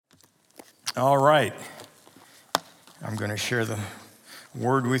All right. I'm going to share the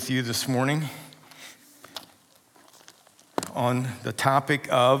word with you this morning on the topic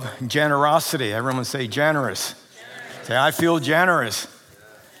of generosity. Everyone say generous. Say, I feel generous.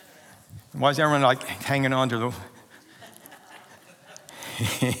 Why is everyone like hanging on to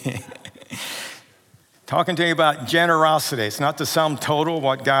the... Talking to you about generosity. It's not the sum total of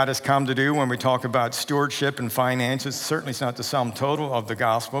what God has come to do when we talk about stewardship and finances. Certainly it's not the sum total of the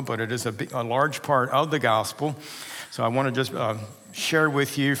gospel, but it is a large part of the gospel. So I want to just share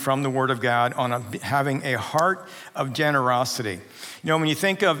with you from the Word of God on having a heart of generosity. You know, when you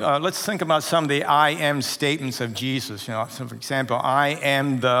think of, let's think about some of the I am statements of Jesus. You know, so for example, I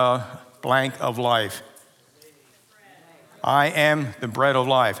am the blank of life. I am the bread of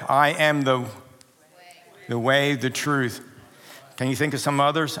life. I am the way, the truth. Can you think of some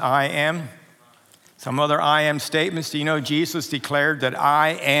others? I am. Some other I am statements. Do you know Jesus declared that I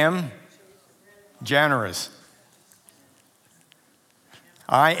am generous?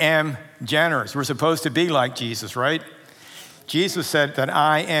 I am generous. We're supposed to be like Jesus, right? Jesus said that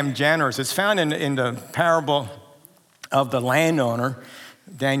I am generous. It's found in the parable of the landowner.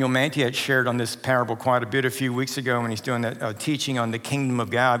 Daniel Manti had shared on this parable quite a bit a few weeks ago when he's doing that teaching on the kingdom of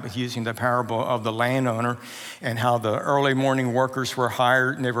God, using the parable of the landowner and how the early morning workers were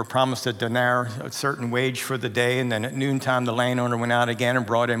hired and they were promised a denar, a certain wage for the day. And then at noontime, the landowner went out again and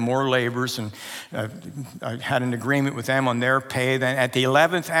brought in more laborers and had an agreement with them on their pay. Then at the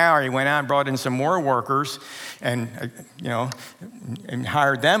 11th hour, he went out and brought in some more workers and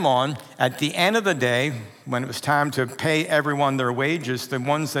hired them on. At the end of the day, when it was time to pay everyone their wages, the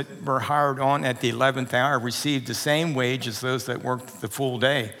ones that were hired on at the 11th hour received the same wage as those that worked the full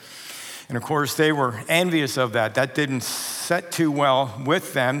day. And of course, they were envious of that. That didn't set too well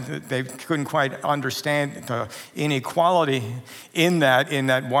with them. They couldn't quite understand the inequality in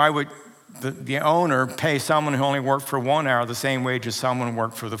that why would the owner pay someone who only worked for 1 hour the same wage as someone who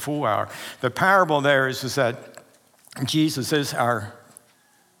worked for the full hour. The parable there is that Jesus is our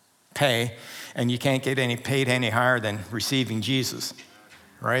pay, and you can't get paid any higher than receiving Jesus,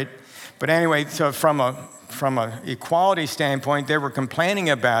 right? But anyway, so from a equality standpoint, they were complaining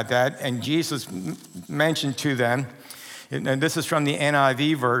about that, and Jesus mentioned to them, and this is from the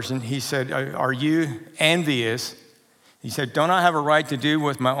NIV version, he said, are you envious? He said, don't I have a right to do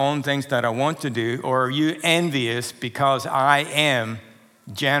with my own things that I want to do, or are you envious because I am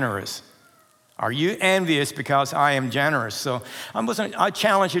generous? Are you envious because I am generous? So I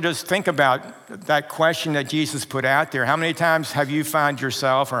challenge you to just think about that question that Jesus put out there. How many times have you found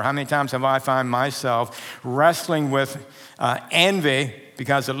yourself, or how many times have I found myself wrestling with envy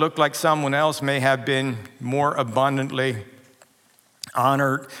because it looked like someone else may have been more abundantly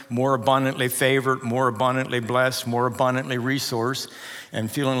honored, more abundantly favored, more abundantly blessed, more abundantly resourced, and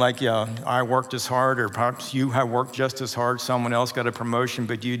feeling like, I worked as hard, or perhaps you have worked just as hard. Someone else got a promotion,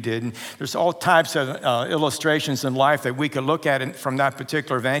 but you didn't. There's all types of illustrations in life that we could look at it from that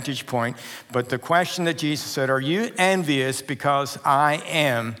particular vantage point. But the question that Jesus said, are you envious because I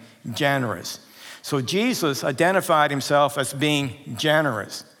am generous? So Jesus identified himself as being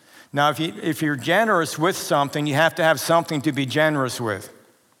generous. Now, if you're generous with something, you have to have something to be generous with,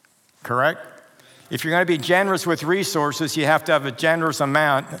 correct? If you're going to be generous with resources, you have to have a generous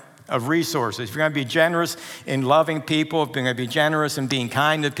amount of resources. If you're going to be generous in loving people, if you're going to be generous in being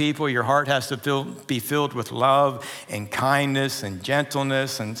kind to people, your heart has to be filled with love and kindness and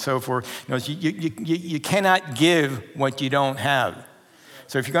gentleness and so forth. You cannot give what you don't have.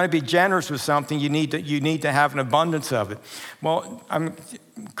 So if you're going to be generous with something, you need to have an abundance of it. Well, I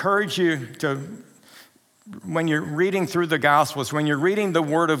encourage you to, when you're reading through the Gospels, when you're reading the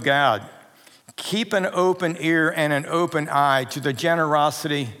Word of God, keep an open ear and an open eye to the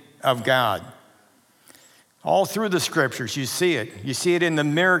generosity of God. All through the Scriptures, you see it. You see it in the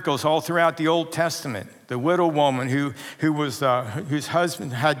miracles all throughout the Old Testament. The widow woman whose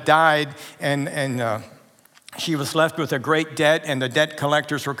husband had died and she was left with a great debt, and the debt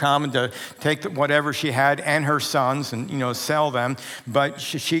collectors were coming to take whatever she had and her sons and, sell them. But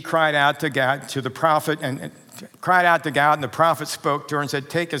she cried out to God, to the prophet, and cried out to God, and the prophet spoke to her and said,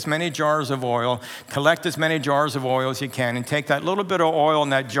 take as many jars of oil, collect as many jars of oil as you can, and take that little bit of oil in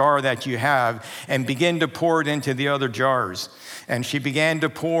that jar that you have and begin to pour it into the other jars. And she began to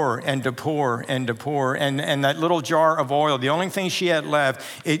pour and to pour and to pour. And that little jar of oil, the only thing she had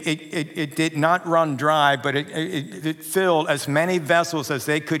left, it did not run dry, but it filled as many vessels as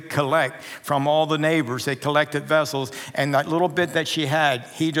they could collect from all the neighbors. They collected vessels. And that little bit that she had,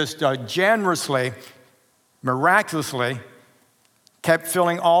 he just generously, miraculously, kept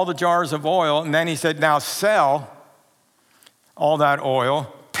filling all the jars of oil. And then he said, now sell all that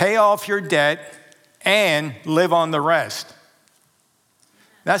oil, pay off your debt, and live on the rest.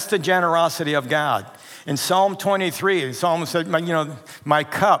 That's the generosity of God. In Psalm 23, the psalmist said, my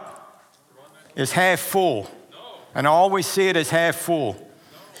cup is half full. And I always see it as half full,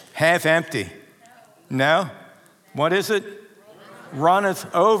 half empty. No? What is it?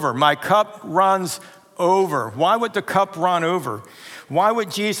 Runneth over. My cup runs over. Why would the cup run over? Why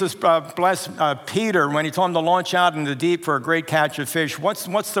would Jesus bless Peter when he told him to launch out into the deep for a great catch of fish? What's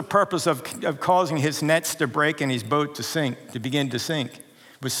the purpose of causing his nets to break and his boat to sink, to begin to sink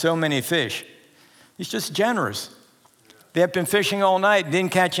with so many fish? He's just generous. They had been fishing all night,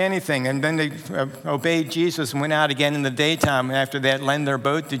 didn't catch anything, and then they obeyed Jesus and went out again in the daytime. And after that, lent their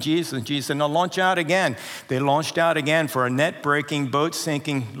boat to Jesus. And Jesus said, no, launch out again. They launched out again for a net-breaking,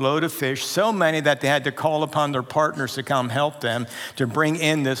 boat-sinking load of fish, so many that they had to call upon their partners to come help them to bring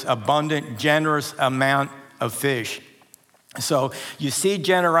in this abundant, generous amount of fish. So you see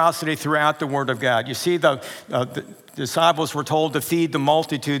generosity throughout the Word of God. You see the disciples were told to feed the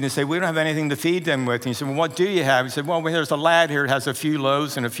multitude, and they say, we don't have anything to feed them with. And he said, well, what do you have? He said, well, there's a lad here that has a few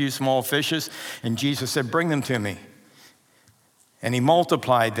loaves and a few small fishes. And Jesus said, bring them to me. And he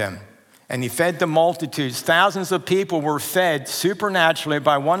multiplied them. And he fed the multitudes. Thousands of people were fed supernaturally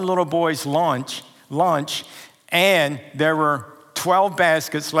by one little boy's lunch, and there were 12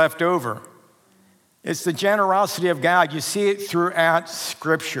 baskets left over. It's the generosity of God. You see it throughout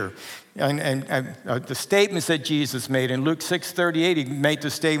Scripture. And the statements that Jesus made in Luke 6:38, he made the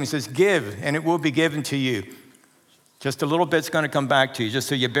statement, he says, give, and it will be given to you. Just a little bit's going to come back to you, just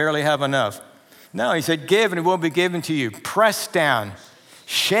so you barely have enough. No, he said, give, and it will be given to you. Pressed down,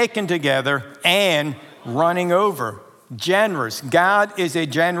 shaken together, and running over. Generous. God is a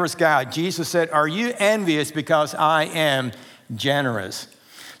generous God. Jesus said, are you envious because I am generous?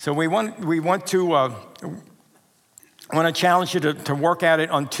 So I want to challenge you to work at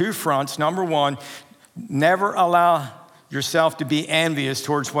it on two fronts. Number one, never allow yourself to be envious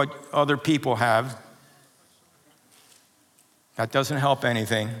towards what other people have. That doesn't help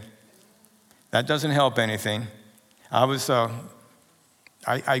anything. That doesn't help anything. I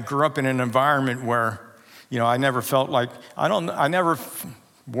grew up in an environment where, I never felt like, I never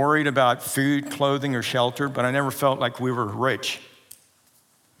worried about food, clothing, or shelter, but I never felt like we were rich.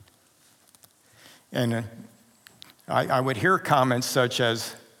 And I would hear comments such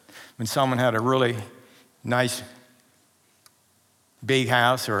as when someone had a really nice big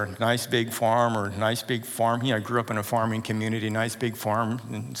house or a nice big farm or a nice big farm. I grew up in a farming community, nice big farm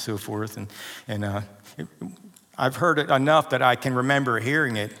and so forth. And I've heard it enough that I can remember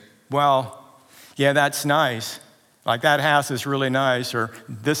hearing it. Well, yeah, that's nice. Like that house is really nice or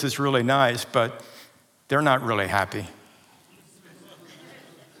this is really nice, but they're not really happy.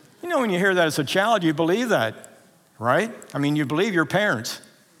 When you hear that as a child, you believe that, right? You believe your parents.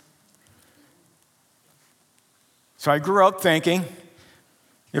 So I grew up thinking,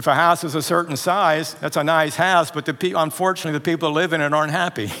 if a house is a certain size, that's a nice house, but unfortunately, the people who live in it aren't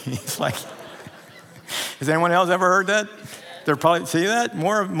happy. It's like, has anyone else ever heard that? They're probably, see that?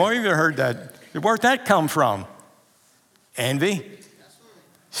 More of you have heard that. Where'd that come from? Envy?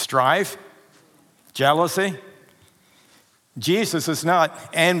 Strife? Jealousy? Jesus is not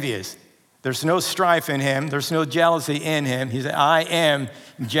envious. There's no strife in him. There's no jealousy in him. He said, I am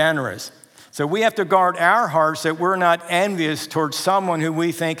generous. So we have to guard our hearts that we're not envious towards someone who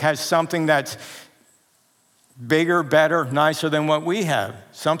we think has something that's bigger, better, nicer than what we have.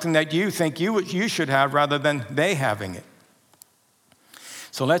 Something that you think you should have rather than they having it.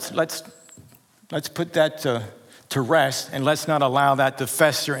 So let's put that to rest, and let's not allow that to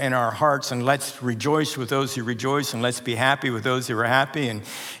fester in our hearts, and let's rejoice with those who rejoice, and let's be happy with those who are happy,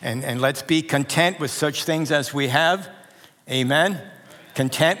 and let's be content with such things as we have. Amen.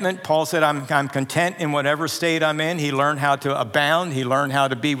 Contentment, Paul said, I'm content in whatever state I'm in. He learned how to abound. He learned how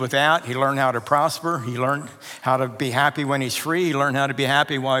to be without. He learned how to prosper. He learned how to be happy when he's free. He learned how to be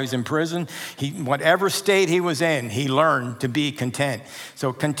happy while he's in prison. Whatever state he was in, he learned to be content.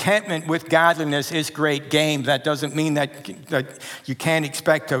 So contentment with godliness is great game. That doesn't mean that you can't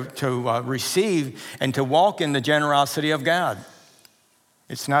expect to receive and to walk in the generosity of God.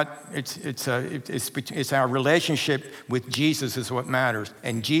 It's our relationship with Jesus is what matters.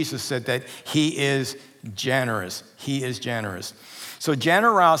 And Jesus said that he is generous. He is generous. So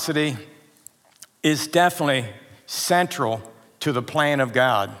generosity is definitely central to the plan of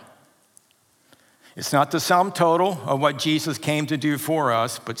God. It's not the sum total of what Jesus came to do for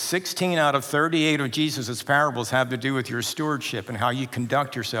us, but 16 out of 38 of Jesus' parables have to do with your stewardship and how you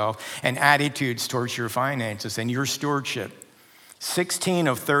conduct yourself and attitudes towards your finances and your stewardship. 16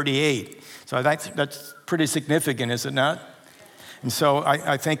 of 38. So that's pretty significant, is it not? And so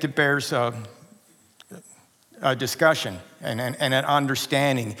I think it bears a discussion and an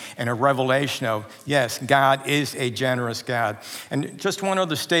understanding and a revelation of, yes, God is a generous God. And just one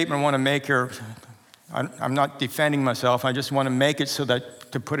other statement I want to make here. I'm not defending myself. I just want to make it so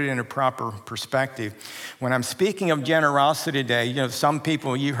that to put it in a proper perspective. When I'm speaking of generosity today, some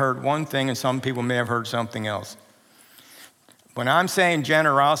people, you heard one thing and some people may have heard something else. When I'm saying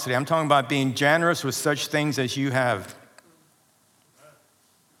generosity, I'm talking about being generous with such things as you have.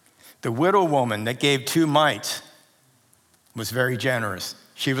 The widow woman that gave 2 mites was very generous.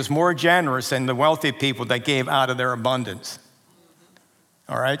 She was more generous than the wealthy people that gave out of their abundance.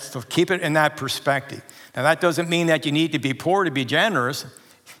 All right, so keep it in that perspective. Now, that doesn't mean that you need to be poor to be generous.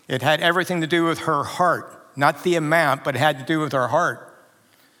 It had everything to do with her heart, not the amount, but it had to do with her heart.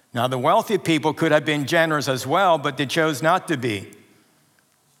 Now, the wealthy people could have been generous as well, but they chose not to be.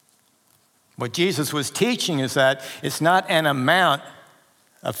 What Jesus was teaching is that it's not an amount,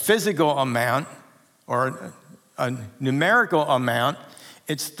 a physical amount, or a numerical amount.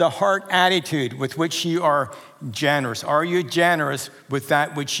 It's the heart attitude with which you are generous. Are you generous with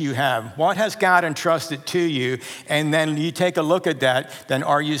that which you have? What has God entrusted to you? And then you take a look at that, then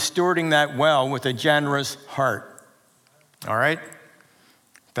are you stewarding that well with a generous heart? All right?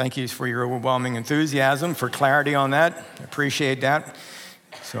 Thank you for your overwhelming enthusiasm, for clarity on that. I appreciate that.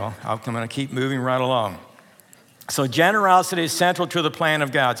 So I'm going to keep moving right along. So generosity is central to the plan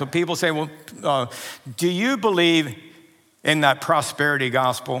of God. So people say, well, do you believe in that prosperity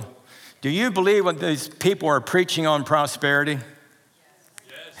gospel? Do you believe what these people are preaching on prosperity?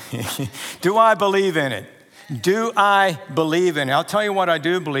 Yes. Do I believe in it? Do I believe in it? I'll tell you what I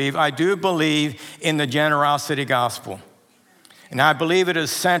do believe. I do believe in the generosity gospel. And I believe it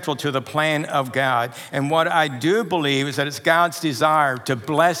is central to the plan of God. And what I do believe is that it's God's desire to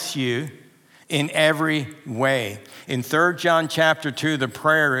bless you in every way. In 3 John chapter 2, the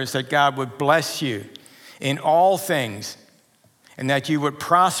prayer is that God would bless you in all things, and that you would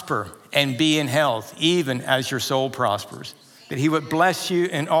prosper and be in health, even as your soul prospers. That he would bless you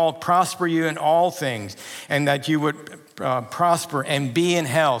in all, prosper you in all things, and that you would prosper and be in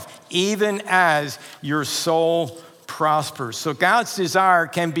health, even as your soul prospers. So God's desire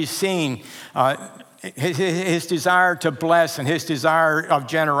can be seen, his desire to bless and his desire of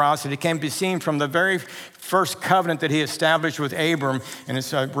generosity can be seen from the very first covenant that he established with Abram, and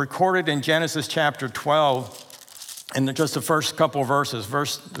it's recorded in Genesis chapter 12. And just the first couple of verses,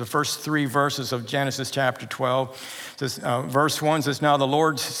 the first 3 verses of Genesis chapter 12, says, verse 1 says, now the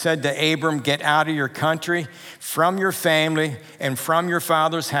Lord said to Abram, get out of your country, from your family, and from your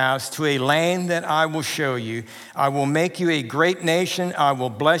father's house to a land that I will show you. I will make you a great nation. I will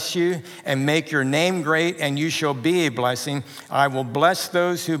bless you and make your name great, and you shall be a blessing. I will bless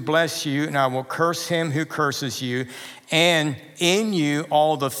those who bless you, and I will curse him who curses you. And in you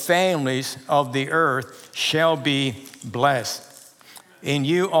all the families of the earth shall be blessed. In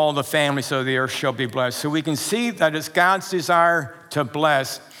you all the families of the earth shall be blessed. So we can see that it's God's desire to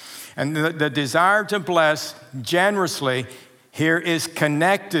bless. And the desire to bless generously here is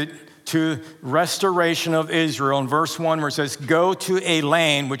connected to restoration of Israel. In verse 1 where it says, go to a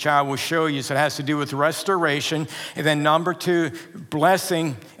land which I will show you. So it has to do with restoration. And then number 2,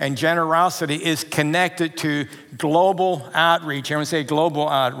 blessing and generosity is connected to global outreach. Everyone say global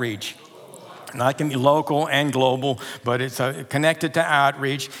outreach. Not can be local and global, but it's connected to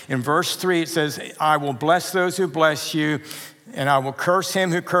outreach. In verse 3, it says, I will bless those who bless you, and I will curse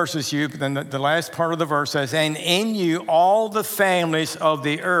him who curses you. But then the last part of the verse says, and in you all the families of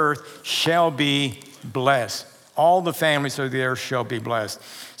the earth shall be blessed. All the families of the earth shall be blessed.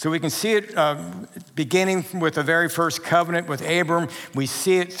 So we can see it beginning with the very first covenant with Abram. We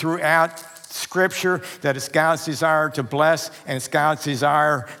see it throughout Scripture that it's God's desire to bless, and it's God's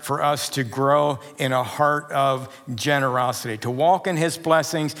desire for us to grow in a heart of generosity, to walk in his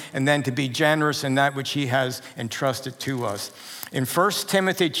blessings, and then to be generous in that which he has entrusted to us. In 1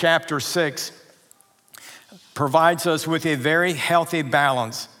 Timothy chapter 6 provides us with a very healthy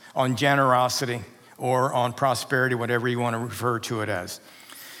balance on generosity or on prosperity, whatever you want to refer to it as.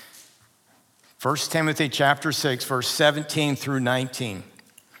 1 Timothy chapter 6, verse 17 through 19.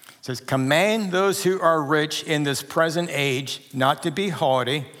 It says, command those who are rich in this present age not to be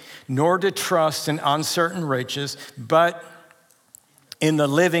haughty, nor to trust in uncertain riches, but in the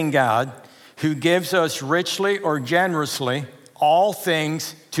living God, who gives us richly or generously all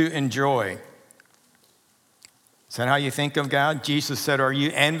things to enjoy. Is that how you think of God? Jesus said, are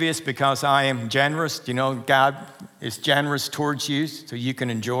you envious because I am generous? You know, God is generous towards you so you can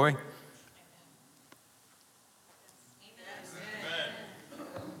enjoy.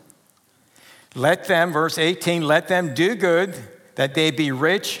 Let them, verse 18, let them do good that they be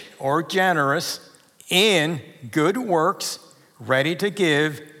rich or generous in good works, ready to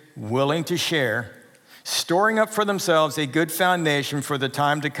give, willing to share, storing up for themselves a good foundation for the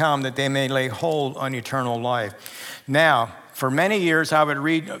time to come, that they may lay hold on eternal life. Now, for many years, I would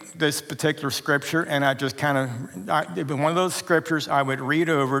read this particular scripture, and I just kind of, one of those scriptures I would read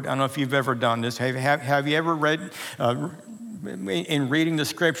over it. I don't know if you've ever done this. Have you ever read, in reading the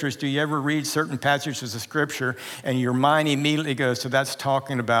scriptures, do you ever read certain passages of scripture, and your mind immediately goes, so that's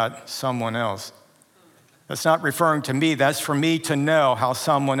talking about someone else? That's not referring to me. That's for me to know how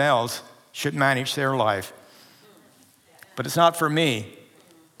someone else should manage their life. But it's not for me,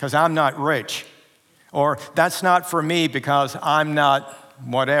 because I'm not rich. Or that's not for me because I'm not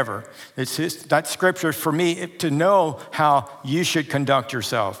whatever. It's just, that scripture is for me to know how you should conduct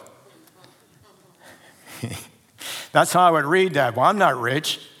yourself. That's how I would read that. Well, I'm not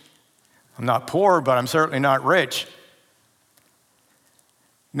rich. I'm not poor, but I'm certainly not rich.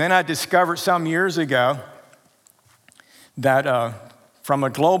 And then I discovered some years ago that from a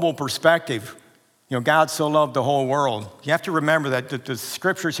global perspective, God so loved the whole world. You have to remember that the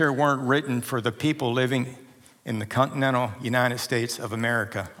scriptures here weren't written for the people living in the continental United States of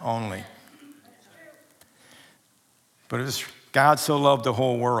America only. But it was God so loved the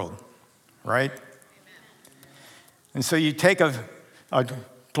whole world, right? And so you take a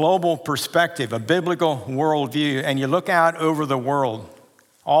global perspective, a biblical worldview, and you look out over the world,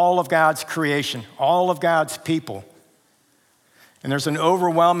 all of God's creation, all of God's people. And there's an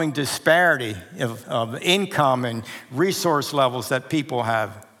overwhelming disparity of income and resource levels that people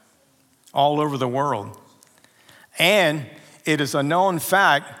have all over the world. And it is a known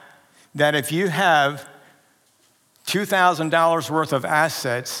fact that if you have $2,000 worth of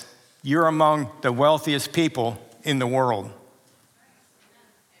assets, you're among the wealthiest people in the world.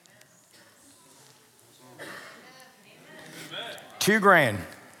 $2,000.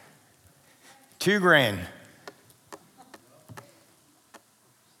 $2,000.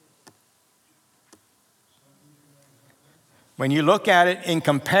 When you look at it in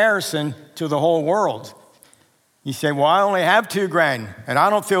comparison to the whole world, you say, well, I only have $2,000 and I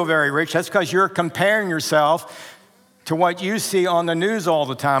don't feel very rich. That's because you're comparing yourself to what you see on the news all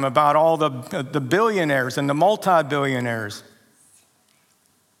the time about all the billionaires and the multi-billionaires.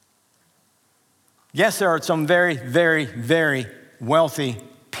 Yes, there are some very, very, very wealthy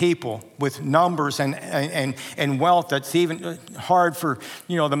people with numbers and wealth that's even hard for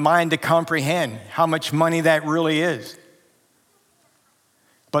the mind to comprehend how much money that really is.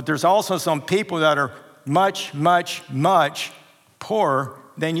 But there's also some people that are much, much, much poorer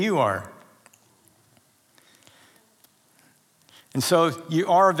than you are. And so you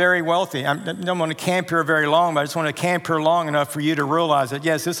are very wealthy. I don't want to camp here very long, but I just want to camp here long enough for you to realize that,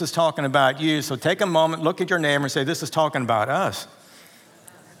 yes, this is talking about you. So take a moment, look at your neighbor and say, this is talking about us.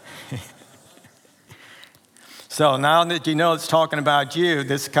 So now that you know it's talking about you,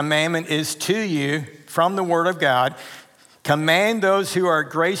 this commandment is to you from the Word of God. Command those who are at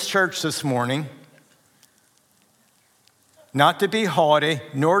Grace Church this morning not to be haughty,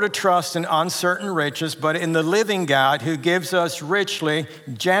 nor to trust in uncertain riches, but in the living God who gives us richly,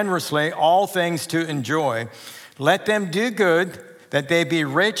 generously, all things to enjoy. Let them do good, that they be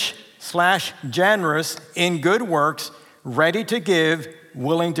rich/generous in good works, ready to give,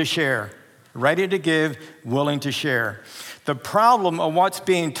 willing to share. Ready to give, willing to share. The problem of what's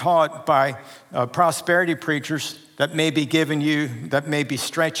being taught by prosperity preachers that may be giving you, that may be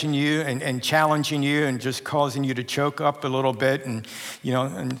stretching you and challenging you and just causing you to choke up a little bit. And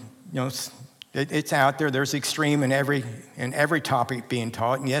it's out there. There's extreme in every topic being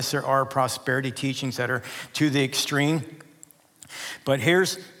taught. And yes, there are prosperity teachings that are to the extreme. But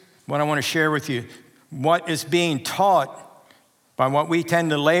here's what I want to share with you. What is being taught by what we tend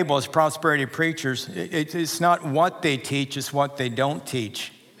to label as prosperity preachers, it's not what they teach, it's what they don't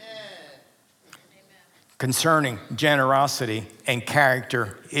teach. Concerning generosity and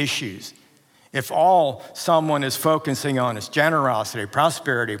character issues. If all someone is focusing on is generosity,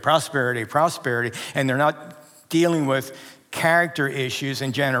 prosperity, and they're not dealing with character issues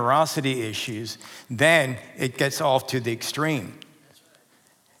and generosity issues, then it gets off to the extreme.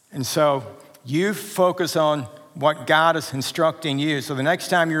 And so you focus on what God is instructing you. So the next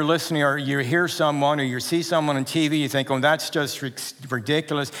time you're listening or you hear someone or you see someone on TV, you think, oh, that's just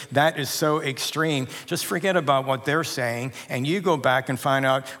ridiculous. That is so extreme. Just forget about what they're saying and you go back and find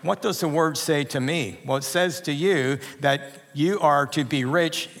out, what does the word say to me? Well, it says to you that you are to be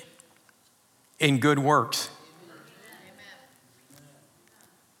rich in good works.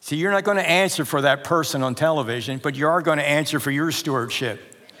 See, you're not going to answer for that person on television, but you are going to answer for your stewardship.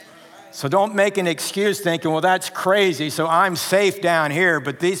 So don't make an excuse thinking, well, that's crazy, so I'm safe down here,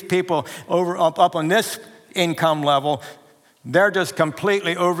 but these people up on this income level, they're just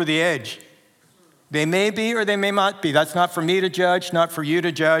completely over the edge. They may be or they may not be. That's not for me to judge, not for you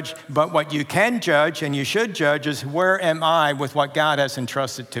to judge, but what you can judge and you should judge is where am I with what God has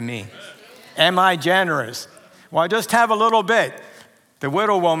entrusted to me? Am I generous? Well, I just have a little bit. The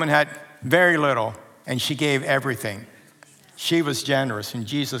widow woman had very little, and she gave everything. She was generous, and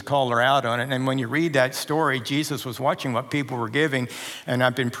Jesus called her out on it. And when you read that story, Jesus was watching what people were giving. And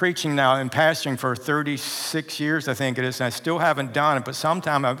I've been preaching now and pastoring for 36 years, I think it is, and I still haven't done it. But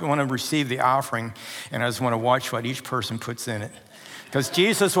sometime I want to receive the offering, and I just want to watch what each person puts in it. Because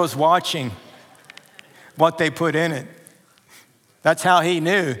Jesus was watching what they put in it. That's how he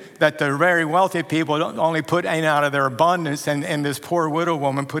knew that the very wealthy people only put in out of their abundance, and this poor widow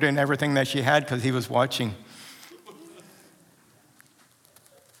woman put in everything that she had because he was watching.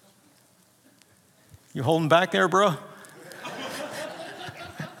 You holding back there, bro?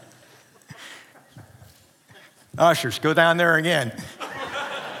 Ushers, go down there again.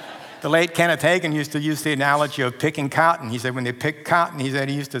 The late Kenneth Hagin used to use the analogy of picking cotton. He said when they picked cotton, he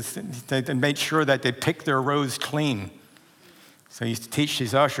used to make sure that they picked their rows clean. So he used to teach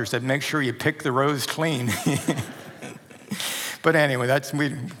these ushers that make sure you pick the rows clean. But anyway,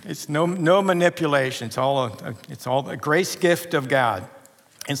 it's no manipulation. It's all a grace gift of God.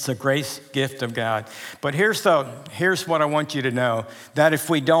 It's a grace gift of God. But here's what I want you to know, that if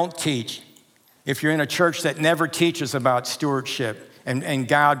we don't teach, if you're in a church that never teaches about stewardship and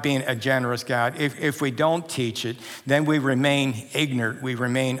God being a generous God, if we don't teach it, then we remain ignorant, we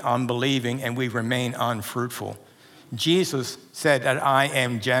remain unbelieving, and we remain unfruitful. Jesus said that I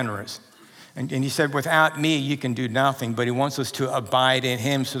am generous. And he said, without me, you can do nothing. But he wants us to abide in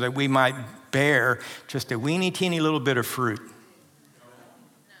him so that we might bear just a weeny, teeny little bit of fruit.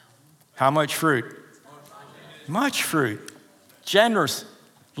 How much fruit? Much fruit. Generous,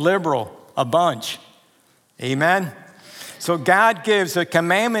 liberal, a bunch. Amen? So God gives, a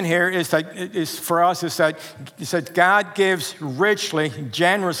commandment here is that God gives richly,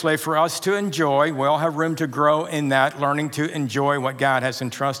 generously for us to enjoy. We all have room to grow in that, learning to enjoy what God has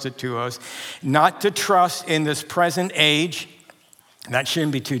entrusted to us. Not to trust in this present age. That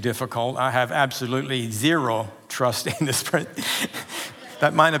shouldn't be too difficult. I have absolutely zero trust in this present.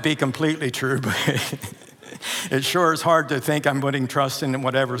 That might not be completely true, but it sure is hard to think I'm putting trust in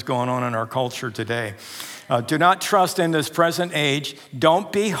whatever's going on in our culture today. Do not trust in this present age.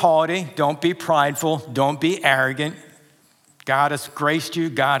 Don't be haughty. Don't be prideful. Don't be arrogant. God has graced you.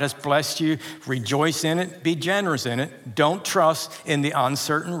 God has blessed you. Rejoice in it. Be generous in it. Don't trust in the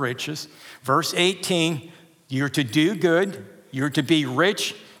uncertain riches. Verse 18, you're to do good. You're to be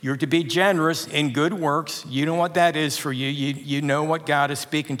rich. You're to be generous in good works. You know what that is for you. You know what God is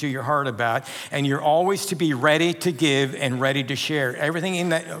speaking to your heart about. And you're always to be ready to give and ready to share. Everything in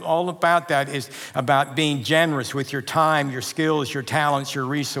that, all about that is about being generous with your time, your skills, your talents, your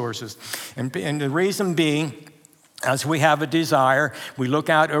resources. And the reason being, as we have a desire, we look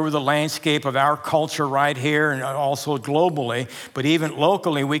out over the landscape of our culture right here and also globally, but even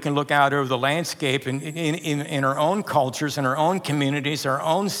locally, we can look out over the landscape in our own cultures, in our own communities, our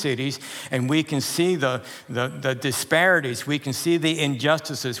own cities, and we can see the disparities, we can see the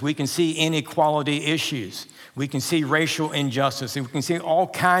injustices, we can see inequality issues. We can see racial injustice. We can see all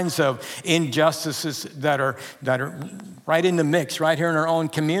kinds of injustices that are right in the mix, right here in our own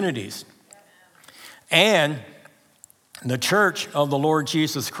communities. And the church of the Lord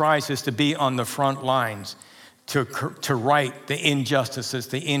Jesus Christ is to be on the front lines to right the injustices,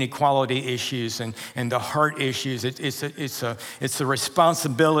 the inequality issues, and the heart issues. It's the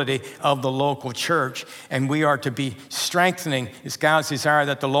responsibility of the local church, and we are to be strengthening. It's God's desire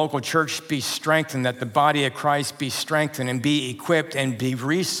that the local church be strengthened, that the body of Christ be strengthened and be equipped and be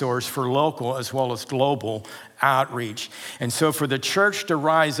resourced for local as well as global outreach. And so for the church to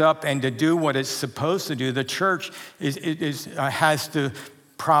rise up and to do what it's supposed to do, the church has to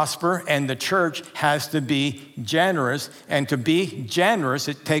prosper, and the church has to be generous. And to be generous,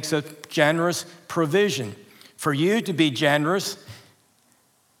 it takes a generous provision. For you to be generous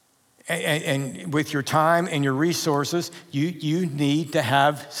and with your time and your resources, you need to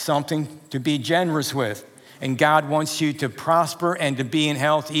have something to be generous with. And God wants you to prosper and to be in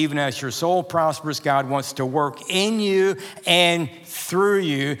health even as your soul prospers. God wants to work in you and through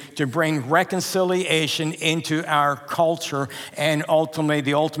you to bring reconciliation into our culture, and ultimately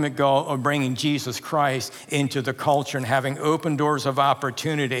the ultimate goal of bringing Jesus Christ into the culture and having open doors of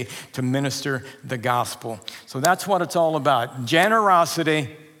opportunity to minister the gospel. So that's what it's all about. Generosity,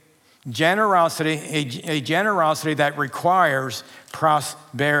 a generosity that requires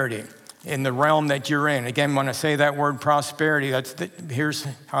prosperity. in the realm that you're in. Again, when I say that word prosperity, here's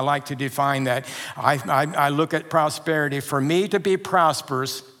how I like to define that. I look at prosperity. For me to be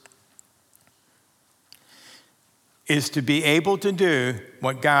prosperous is to be able to do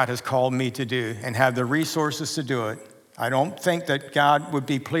what God has called me to do and have the resources to do it. I don't think that God would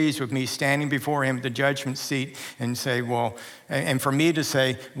be pleased with me standing before him at the judgment seat and say, well, and for me to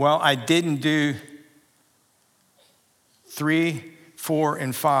say, well, I didn't do 3, 4,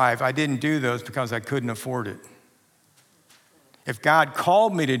 and 5. I didn't do those because I couldn't afford it. If God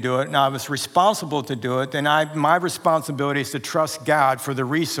called me to do it and I was responsible to do it, then my responsibility is to trust God for the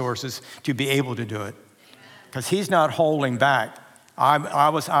resources to be able to do it. Because he's not holding back. I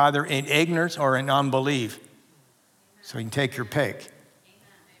was either in ignorance or in unbelief. So you can take your pick.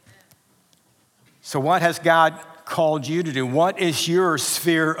 So what has God called you to do? What is your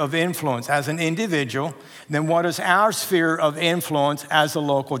sphere of influence as an individual? Then what is our sphere of influence as a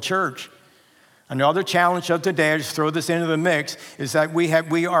local church? Another challenge of today, I just throw this into the mix, is that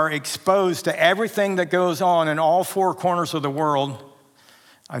we are exposed to everything that goes on in all 4 corners of the world.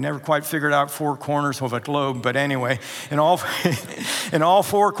 I never quite figured out 4 corners of a globe, but anyway, in all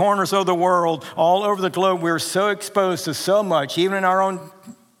 4 corners of the world, all over the globe, we're so exposed to so much. Even in our own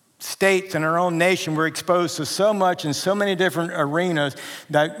states and our own nation, we're exposed to so much in so many different arenas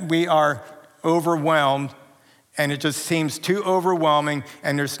that we are overwhelmed, and it just seems too overwhelming,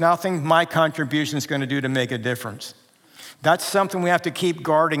 and there's nothing my contribution is going to do to make a difference. That's something we have to keep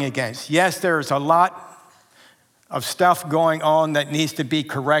guarding against. Yes, there's a lot of stuff going on that needs to be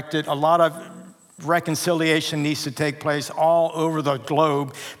corrected. A lot of reconciliation needs to take place all over the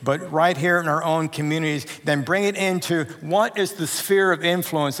globe, but right here in our own communities, then bring it into what is the sphere of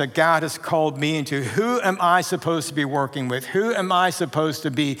influence that God has called me into? Who am I supposed to be working with? Who am I supposed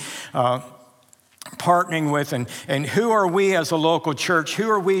to be partnering with, and who are we as a local church? Who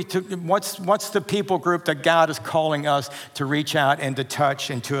are we to, what's the people group that God is calling us to reach out and to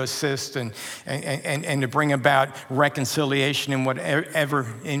touch and to assist and to bring about reconciliation in whatever,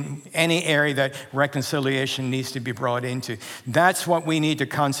 in any area that reconciliation needs to be brought into. That's what we need to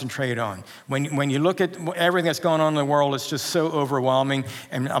concentrate on. When you look at everything that's going on in the world, it's just so overwhelming,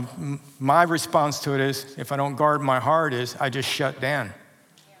 and my response to it is, if I don't guard my heart, is I just shut down.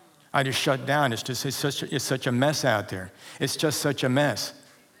 I just shut down. It's such a mess out there. It's just such a mess.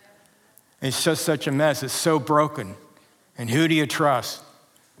 It's just such a mess. It's so broken. And who do you trust?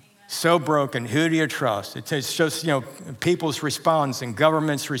 So broken. Who do you trust? It's just, people's response and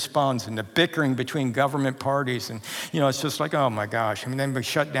government's response and the bickering between government parties. And, it's just like, oh my gosh. Then we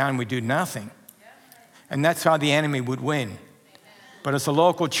shut down and we do nothing. And that's how the enemy would win. But as a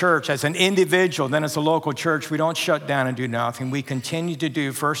local church, as an individual, then as a local church, we don't shut down and do nothing. We continue to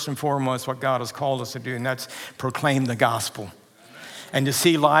do, first and foremost, what God has called us to do, and that's proclaim the gospel and to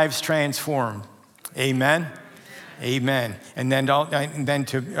see lives transformed. Amen? Amen. And then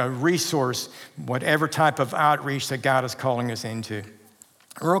to resource whatever type of outreach that God is calling us into.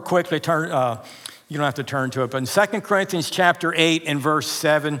 Real quickly, you don't have to turn to it, but in 2 Corinthians chapter 8 and verse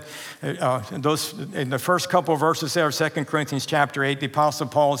 7, in the first couple of verses there of 2 Corinthians chapter 8, the Apostle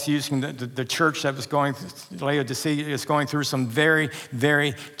Paul is using the church that was Laodicea is going through some very,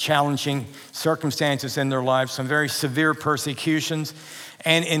 very challenging circumstances in their lives, some very severe persecutions.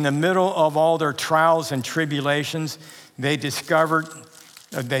 And in the middle of all their trials and tribulations, they discovered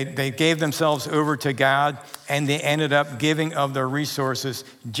they gave themselves over to God, and they ended up giving of their resources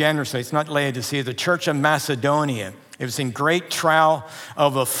generously. It's not Laodicea, the church of Macedonia. It was in great trial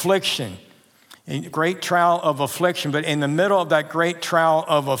of affliction. But in the middle of that great trial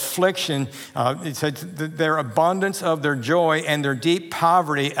of affliction, it said their abundance of their joy and their deep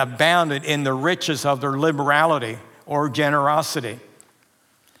poverty abounded in the riches of their liberality or generosity.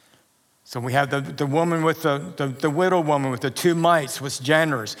 So we have the woman with the widow woman with the 2 mites was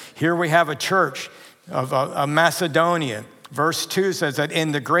generous. Here we have a church of Macedonia. Verse 2 says that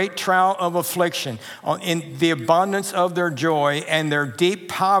in the great trial of affliction, in the abundance of their joy and their deep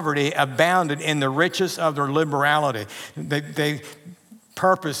poverty abounded in the riches of their liberality.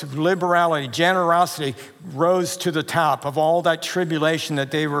 Liberality, generosity rose to the top of all that tribulation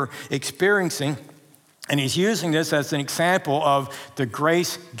that they were experiencing. And he's using this as an example of the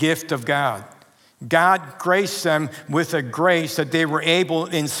grace gift of God. God graced them with a grace that they were able,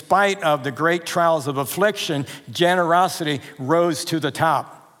 in spite of the great trials of affliction, generosity rose to the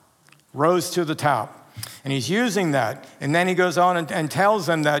top. Rose to the top. And he's using that. And then he goes on and tells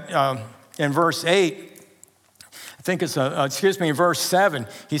them that in verse 8, in verse 7,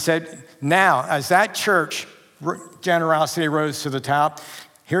 he said, now, as that church generosity rose to the top,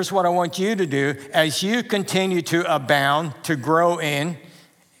 here's what I want you to do as you continue to abound, to grow in,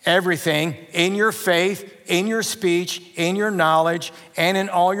 everything in your faith, in your speech, in your knowledge, and in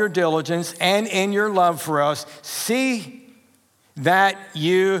all your diligence, and in your love for us. See that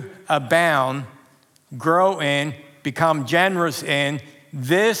you abound, grow in, become generous in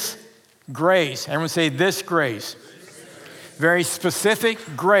this grace. Everyone say this grace. Very specific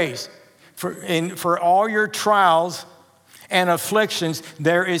grace. For all your trials and afflictions,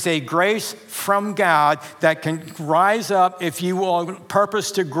 there is a grace from God that can rise up if you will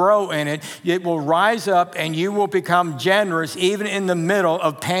purpose to grow in it. It will rise up and you will become generous even in the middle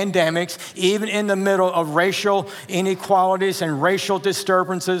of pandemics, even in the middle of racial inequalities and racial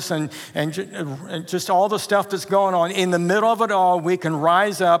disturbances and just all the stuff that's going on. In the middle of it all, we can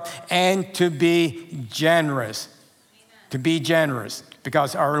rise up and to be generous. To be generous.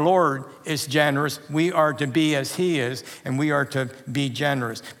 Because our Lord is generous, we are to be as He is, and we are to be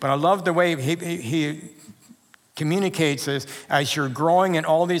generous. But I love the way He communicates this as you're growing in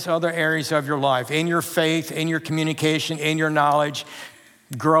all these other areas of your life, in your faith, in your communication, in your knowledge,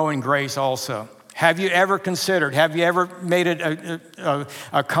 grow in grace also. Have you ever considered, have you ever made it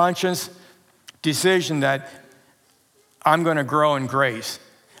a conscious decision that I'm going to grow in grace?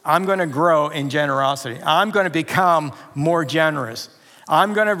 I'm going to grow in generosity. I'm going to become more generous.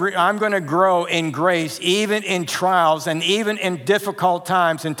 I'm going to grow in grace, even in trials and even in difficult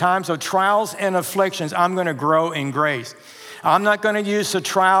times, in times of trials and afflictions. I'm going to grow in grace. I'm not going to use the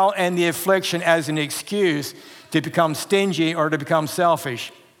trial and the affliction as an excuse to become stingy or to become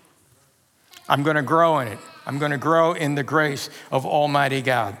selfish. I'm going to grow in it. I'm going to grow in the grace of Almighty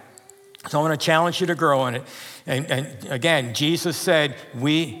God. So I want to challenge you to grow in it. And again, Jesus said,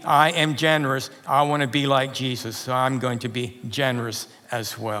 I am generous. I want to be like Jesus. So I'm going to be generous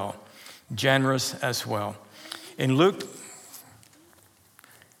as well. Generous as well. In Luke,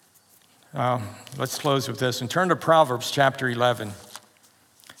 let's close with this and turn to Proverbs chapter 11.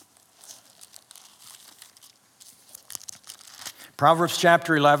 Proverbs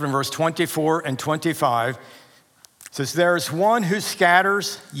chapter 11, verse 24 and 25 says, there is one who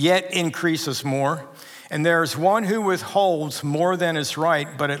scatters, yet increases more. And there is one who withholds more than is right,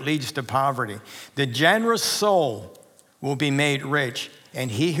 but it leads to poverty. The generous soul will be made rich, and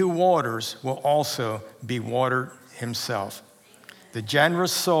he who waters will also be watered himself. The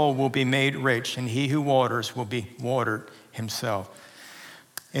generous soul will be made rich, and he who waters will be watered himself.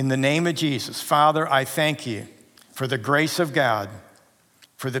 In the name of Jesus, Father, I thank you for the grace of God,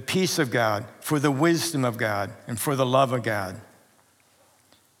 for the peace of God, for the wisdom of God, and for the love of God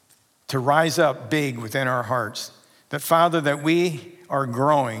to rise up big within our hearts. That, Father, that we are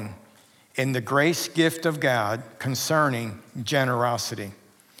growing in the grace gift of God concerning generosity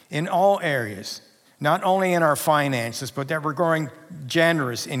in all areas, not only in our finances, but that we're growing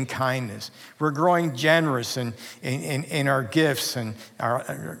generous in kindness. We're growing generous in our gifts and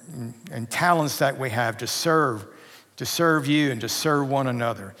talents that we have to serve you and to serve one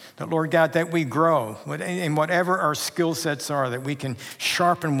another. That, Lord God, that we grow in whatever our skill sets are, that we can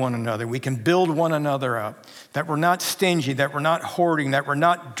sharpen one another, we can build one another up, that we're not stingy, that we're not hoarding, that we're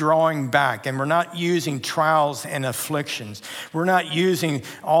not drawing back, and we're not using trials and afflictions. We're not using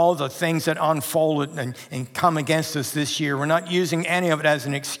all the things that unfolded and come against us this year. We're not using any of it as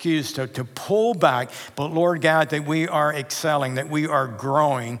an excuse to pull back, but Lord God, that we are excelling, that we are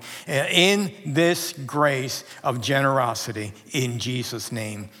growing in this grace of generosity in Jesus'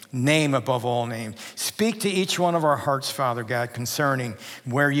 name. Name above all names. Speak to each one of our hearts, Father God, concerning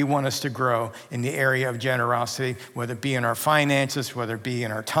where you want us to grow in the area of generosity, whether it be in our finances, whether it be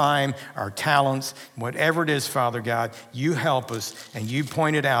in our time, our talents, whatever it is, Father God, you help us and you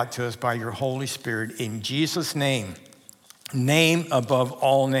point it out to us by your Holy Spirit in Jesus' name. Name above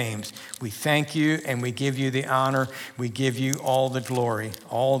all names. We thank you and we give you the honor. We give you all the glory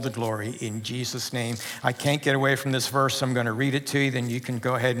in Jesus' name. I can't get away from this verse, so I'm going to read it to you. Then you can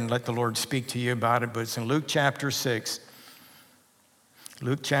go ahead and let the Lord speak to you about it. But it's in Luke chapter 6.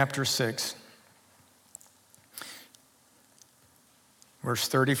 Luke chapter 6. Verse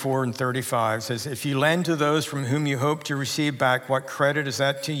 34 and 35 says, if you lend to those from whom you hope to receive back, what credit is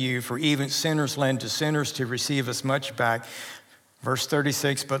that to you? For even sinners lend to sinners to receive as much back. Verse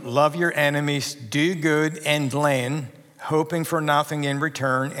 36, but love your enemies, do good and lend, hoping for nothing in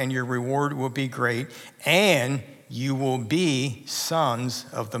return, and your reward will be great, and you will be sons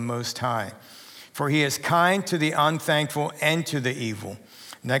of the Most High. For he is kind to the unthankful and to the evil.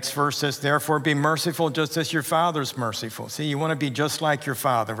 Next verse says, therefore be merciful just as your Father's merciful. See, you want to be just like your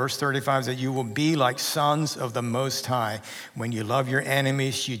Father. Verse 35 says, you will be like sons of the Most High. When you love your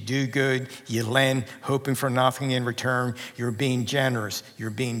enemies, you do good, you lend, hoping for nothing in return. You're being generous,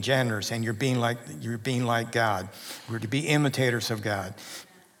 and you're being like God. We're to be imitators of God.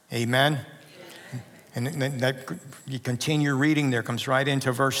 Amen? And that you continue reading there, comes right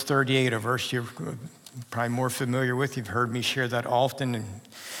into verse 38, a verse you're probably more familiar with. You've heard me share that often. And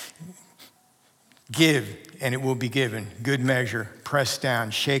give, and it will be given. Good measure, pressed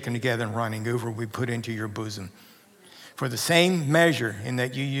down, shaken together, and running over, we put into your bosom. For the same measure in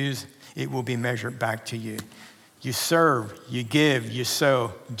that you use, it will be measured back to you. You serve, you give, you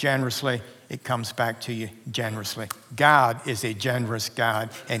sow generously, it comes back to you generously. God is a generous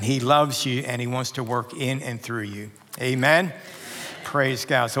God, and he loves you, and he wants to work in and through you. Amen? Praise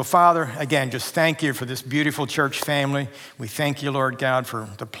God. So, Father, again, just thank you for this beautiful church family. We thank you, Lord God, for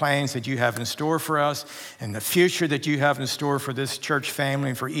the plans that you have in store for us and the future that you have in store for this church family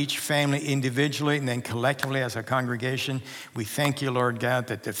and for each family individually and then collectively as a congregation. We thank you, Lord God,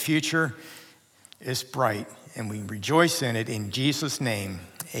 that the future is bright, and we rejoice in it in Jesus' name.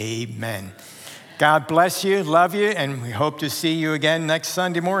 Amen. God bless you, love you, and we hope to see you again next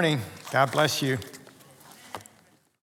Sunday morning. God bless you.